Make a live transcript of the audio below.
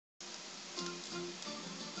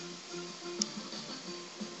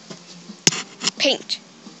Pink.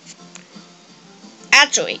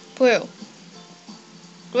 Actually, blue.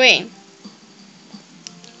 Green.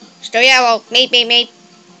 Still yellow. Mate.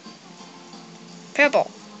 Purple.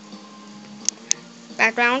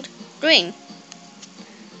 Background, green.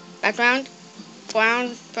 Background,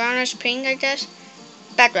 brownish-pink, I guess.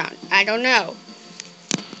 Background, I don't know.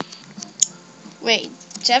 Wait,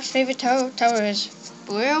 Jeff's favorite color is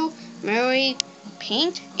blue, Mary,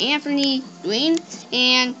 pink, Anthony, green,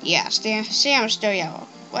 and yeah, Sam's still yellow.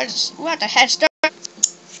 What the heck?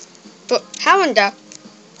 But how in the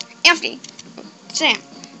Anthony, Sam,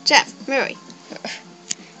 Jeff, Mary?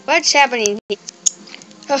 What's happening here?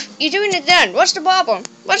 You're doing it then. What's the problem?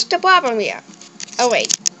 What's the problem here? Oh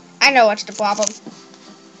wait, I know what's the problem.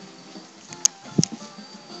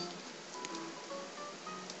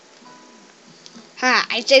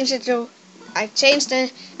 I changed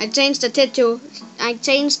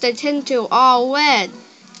the tint to all red.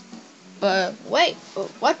 But wait,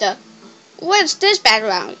 what's this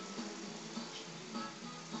background?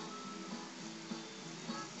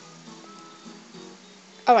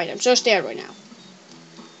 Alright, I'm so scared right now.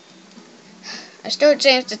 I still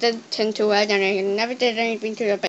changed the tint to red and I never did anything to the